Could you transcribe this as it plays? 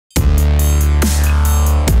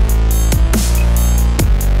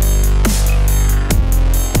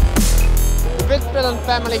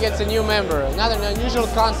family gets a new member, another unusual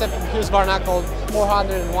concept from Husqvarna called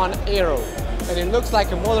 401 Aero, and it looks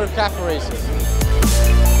like a motor cafe racer.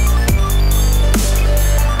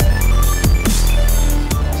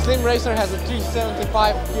 Slim Racer has a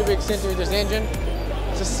 375 cubic centimeters engine.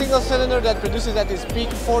 It's a single cylinder that produces at its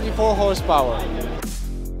peak 44 horsepower.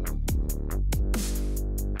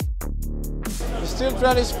 The steel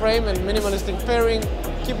trellis frame and minimalistic fairing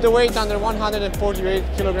keep the weight under 148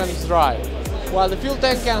 kilograms dry, while the fuel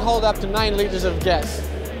tank can hold up to 9 liters of gas.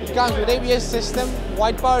 It comes with ABS system,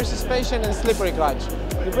 wide power suspension and slippery clutch.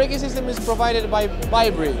 The braking system is provided by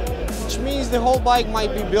Vibri, which means the whole bike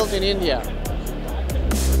might be built in India.